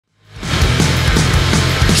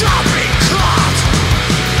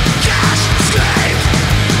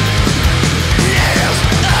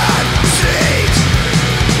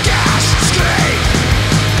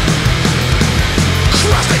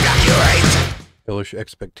Hellish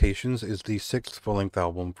Expectations is the sixth full-length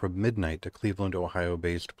album from Midnight, a Cleveland,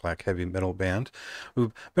 Ohio-based black heavy metal band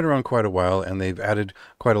who've been around quite a while, and they've added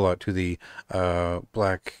quite a lot to the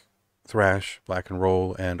black thrash, black and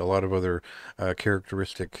roll, and a lot of other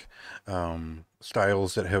characteristic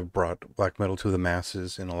styles that have brought black metal to the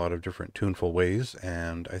masses in a lot of different tuneful ways.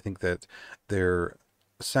 And I think that their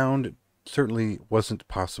sound certainly wasn't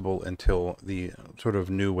possible until the sort of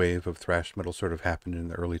new wave of thrash metal sort of happened in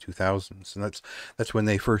the early 2000s, and that's when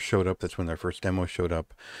they first showed up. That's when their first demo showed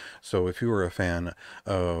up. So if you were a fan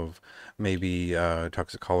of maybe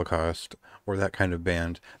Toxic Holocaust or that kind of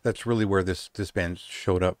band, that's really where this band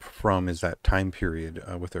showed up from, is that time period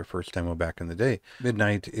with their first demo back in the day.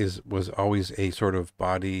 Midnight was always a sort of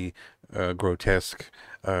body grotesque,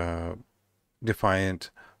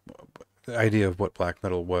 defiant idea of what black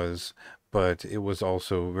metal was, but it was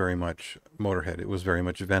also very much Motorhead. It was very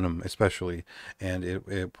much Venom, especially, and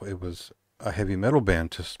it was a heavy metal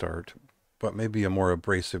band to start, but maybe a more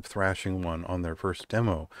abrasive thrashing one on their first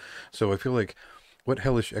demo. So I feel like what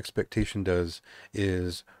Hellish Expectation does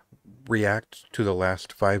is react to the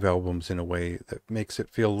last 5 albums in a way that makes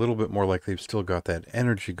it feel a little bit more like they've still got that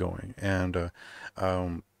energy going, and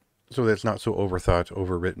so that's not so overthought,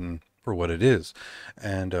 overwritten for what it is.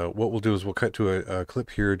 And what we'll do is we'll cut to a clip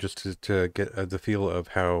here just to get the feel of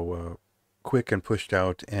how quick and pushed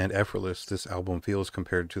out and effortless this album feels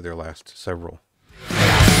compared to their last several.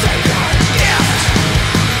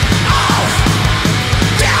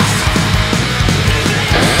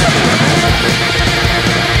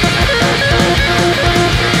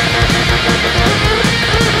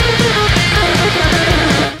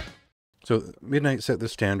 So Midnight set the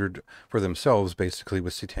standard for themselves basically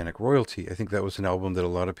with Satanic Royalty. I think that was an album that a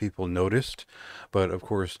lot of people noticed, but of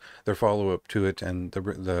course their follow-up to it and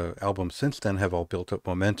the albums since then have all built up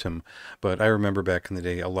momentum. But I remember back in the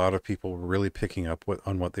day, a lot of people were really picking up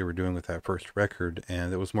on what they were doing with that first record,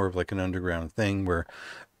 and it was more of like an underground thing where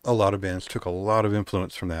a lot of bands took a lot of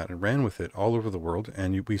influence from that and ran with it all over the world.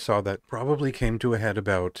 And we saw that probably came to a head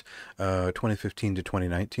about 2015 to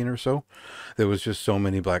 2019 or so. There was just so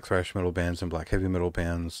many black thrash metal bands and black heavy metal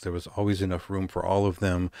bands. There was always enough room for all of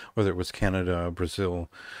them, whether it was Canada, Brazil,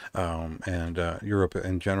 and Europe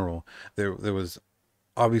in general. There was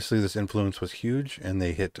obviously this influence was huge, and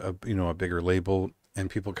they hit a bigger label, and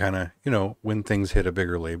people kind of, when things hit a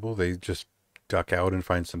bigger label, they just duck out and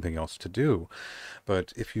find something else to do.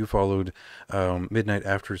 But if you followed Midnight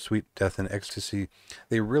after Sweet Death and Ecstasy,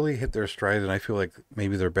 they really hit their stride, and I feel like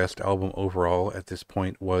maybe their best album overall at this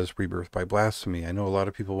point was Rebirth by Blasphemy. I know a lot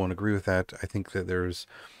of people won't agree with that. I think that there's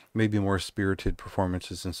maybe more spirited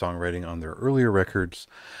performances and songwriting on their earlier records,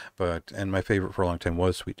 and my favorite for a long time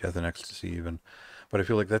was Sweet Death and Ecstasy even. But I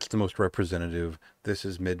feel like that's the most representative This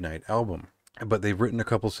Is Midnight album. But they've written a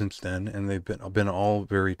couple since then, and they've been all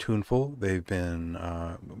very tuneful. They've been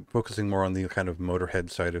focusing more on the kind of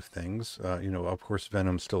Motorhead side of things. Of course,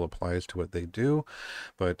 Venom still applies to what they do,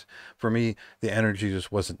 but for me, the energy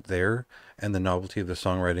just wasn't there, and the novelty of the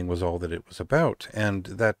songwriting was all that it was about. And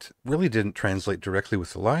that really didn't translate directly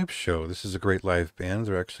with the live show. This is a great live band.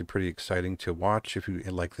 They're actually pretty exciting to watch if you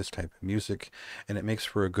like this type of music, and it makes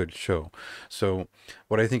for a good show. So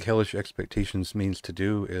what I think Hellish Expectations means to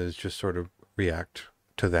do is just sort of react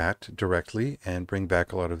to that directly and bring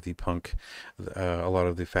back a lot of the punk, a lot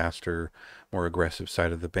of the faster, more aggressive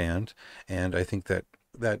side of the band. And I think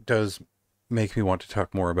that does make me want to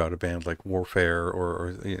talk more about a band like Warfare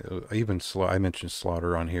or even I mentioned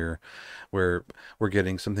Slaughter on here, where we're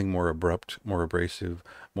getting something more abrupt, more abrasive,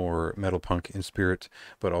 more metal punk in spirit,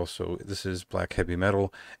 but also this is black heavy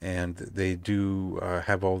metal, and they do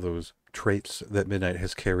have all those traits that Midnight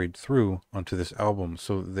has carried through onto this album.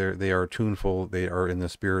 So they are tuneful, they are in the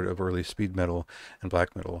spirit of early speed metal and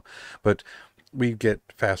black metal, but we get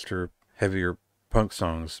faster, heavier punk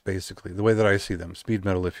songs, basically, the way that I see them, speed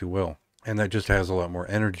metal, if you will. And that just has a lot more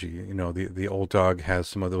energy. The old dog has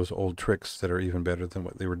some of those old tricks that are even better than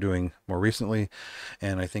what they were doing more recently.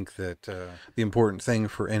 And I think that the important thing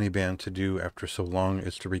for any band to do after so long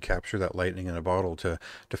is to recapture that lightning in a bottle, to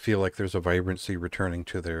feel like there's a vibrancy returning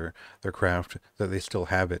to their craft, that they still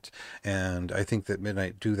have it. And I think that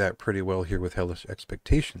Midnight do that pretty well here with Hellish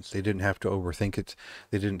Expectations. They didn't have to overthink it.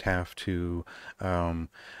 They didn't have to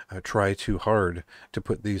try too hard to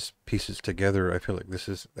put these pieces together. I feel like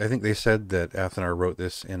I think they said that Athanar wrote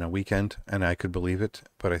this in a weekend, and I could believe it,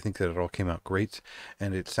 but I think that it all came out great,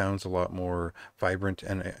 and it sounds a lot more vibrant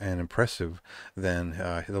and impressive than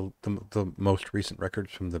the most recent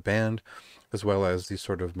records from the band, as well as the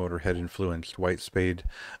sort of Motorhead influenced White Spade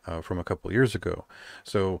from a couple years ago.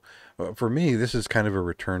 So for me, this is kind of a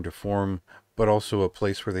return to form, but also a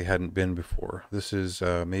place where they hadn't been before. This is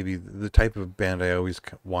maybe the type of band I always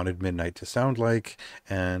wanted Midnight to sound like,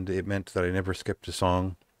 and it meant that I never skipped a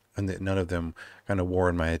song, and that none of them kind of wore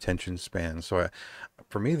in my attention span. So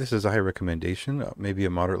for me, this is a high recommendation, maybe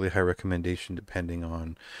a moderately high recommendation, depending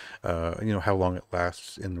on, how long it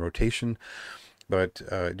lasts in rotation. But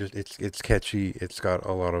just it's catchy. It's got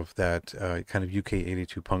a lot of that kind of UK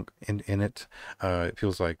 82 punk in it. It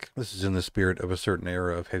feels like this is in the spirit of a certain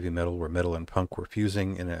era of heavy metal, where metal and punk were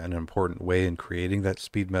fusing in an important way in creating that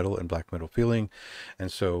speed metal and black metal feeling.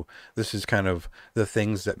 And so this is kind of the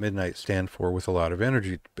things that Midnight stand for, with a lot of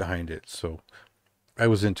energy behind it. So I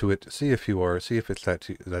was into it. See if you are. See if it's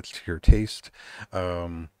that's to your taste.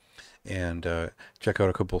 And check out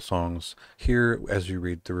a couple songs here as you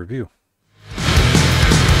read the review.